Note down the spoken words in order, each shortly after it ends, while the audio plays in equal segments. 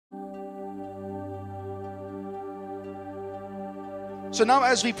So now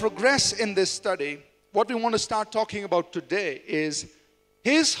as we progress in this study, what we want to start talking about today is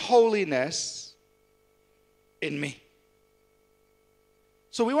His holiness in me.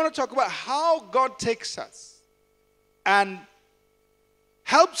 So we want to talk about how God takes us and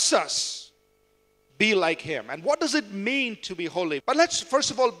helps us be like Him. And what does it mean to be holy? But let's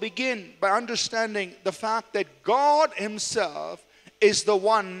first of all begin by understanding the fact that God Himself is the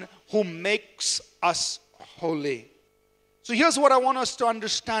one who makes us holy. So here's what I want us to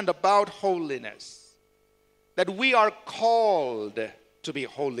understand about holiness. That we are called to be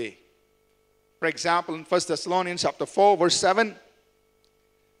holy. For example, in 1 Thessalonians chapter 4, verse 7,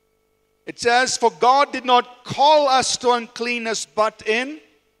 it says, "For God did not call us to uncleanness, but in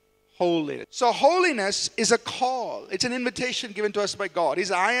holiness." So holiness is a call. It's an invitation given to us by God. He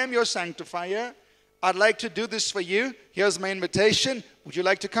says, "I am your sanctifier. I'd like to do this for you. Here's my invitation. Would you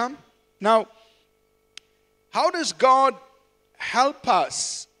like to come?" Now, how does God help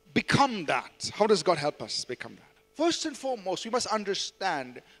us become that? How does God help us become that? First and foremost, we must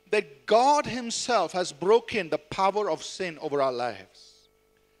understand that God Himself has broken the power of sin over our lives.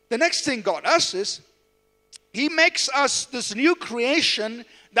 The next thing God does is He makes us this new creation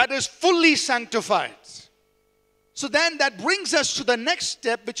that is fully sanctified. So then that brings us to the next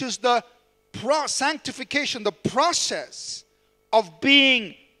step, which is the sanctification, the process of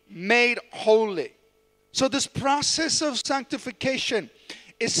being made holy. So this process of sanctification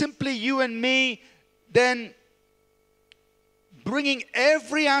is simply you and me then bringing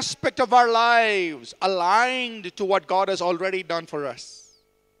every aspect of our lives aligned to what God has already done for us.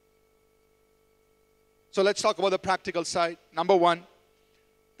 So let's talk about the practical side. Number one,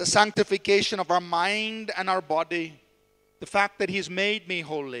 the sanctification of our mind and our body. The fact that He's made me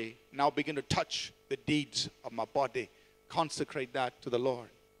holy, now begin to touch the deeds of my body. Consecrate that to the Lord.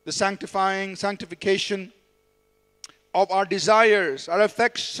 The sanctification of our desires, our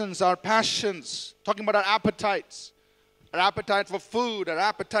affections, our passions. Talking about our appetites. Our appetite for food, our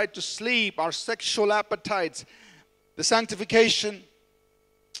appetite to sleep, our sexual appetites. The sanctification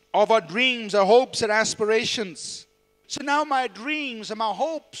of our dreams, our hopes and aspirations. So now my dreams and my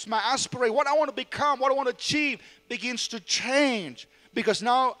hopes, my aspirations, what I want to become, what I want to achieve begins to change. Because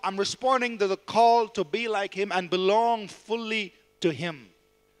now I'm responding to the call to be like Him and belong fully to Him.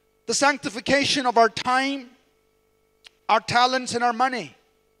 The sanctification of our time, our talents and our money.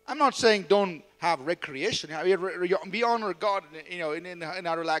 I'm not saying don't have recreation. We honor God, in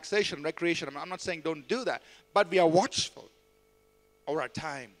our relaxation, recreation. I'm not saying don't do that. But we are watchful over our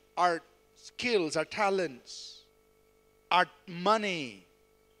time, our skills, our talents, our money.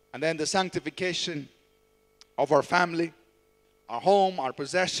 And then the sanctification of our family, our home, our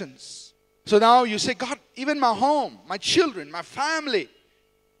possessions. So now you say, God, even my home, my children, my family,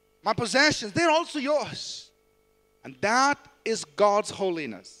 my possessions, they're also yours. And that is God's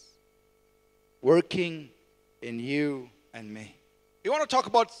holiness working in you and me. We want to talk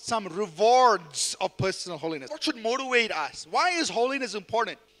about some rewards of personal holiness. What should motivate us? Why is holiness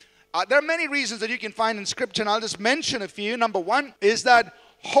important? There are many reasons that you can find in Scripture, and I'll just mention a few. Number one is that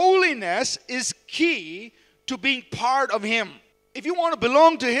holiness is key to being part of Him. If you want to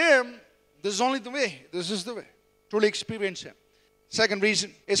belong to Him, this is only the way. This is the way. Truly experience Him. Second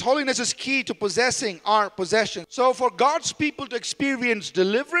reason is holiness is key to possessing our possessions. So for God's people to experience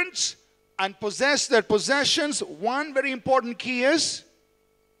deliverance and possess their possessions, one very important key is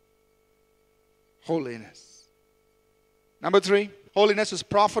holiness. Number three, holiness is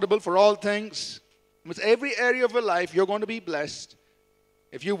profitable for all things. With every area of your life, you're going to be blessed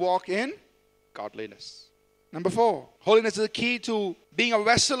if you walk in godliness. Number four, holiness is the key to being a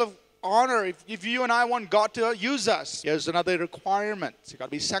vessel of honor. If you and I want God to use us, here's another requirement. You got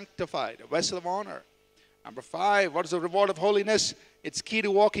to be sanctified, a vessel of honor. Number five, what is the reward of holiness? It's key to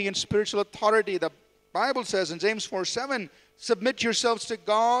walking in spiritual authority. The Bible says in James 4:7, submit yourselves to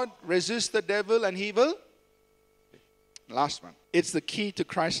God, resist the devil, and he will. Last one. It's the key to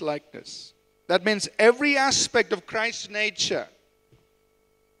Christ-likeness. That means every aspect of Christ's nature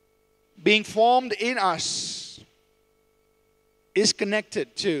being formed in us is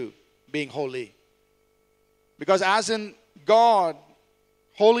connected to being holy. Because as in God,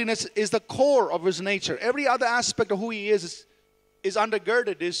 holiness is the core of His nature. Every other aspect of who He is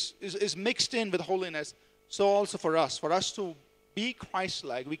undergirded, is mixed in with holiness. So also for us to be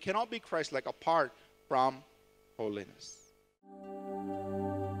Christ-like, we cannot be Christ-like apart from holiness.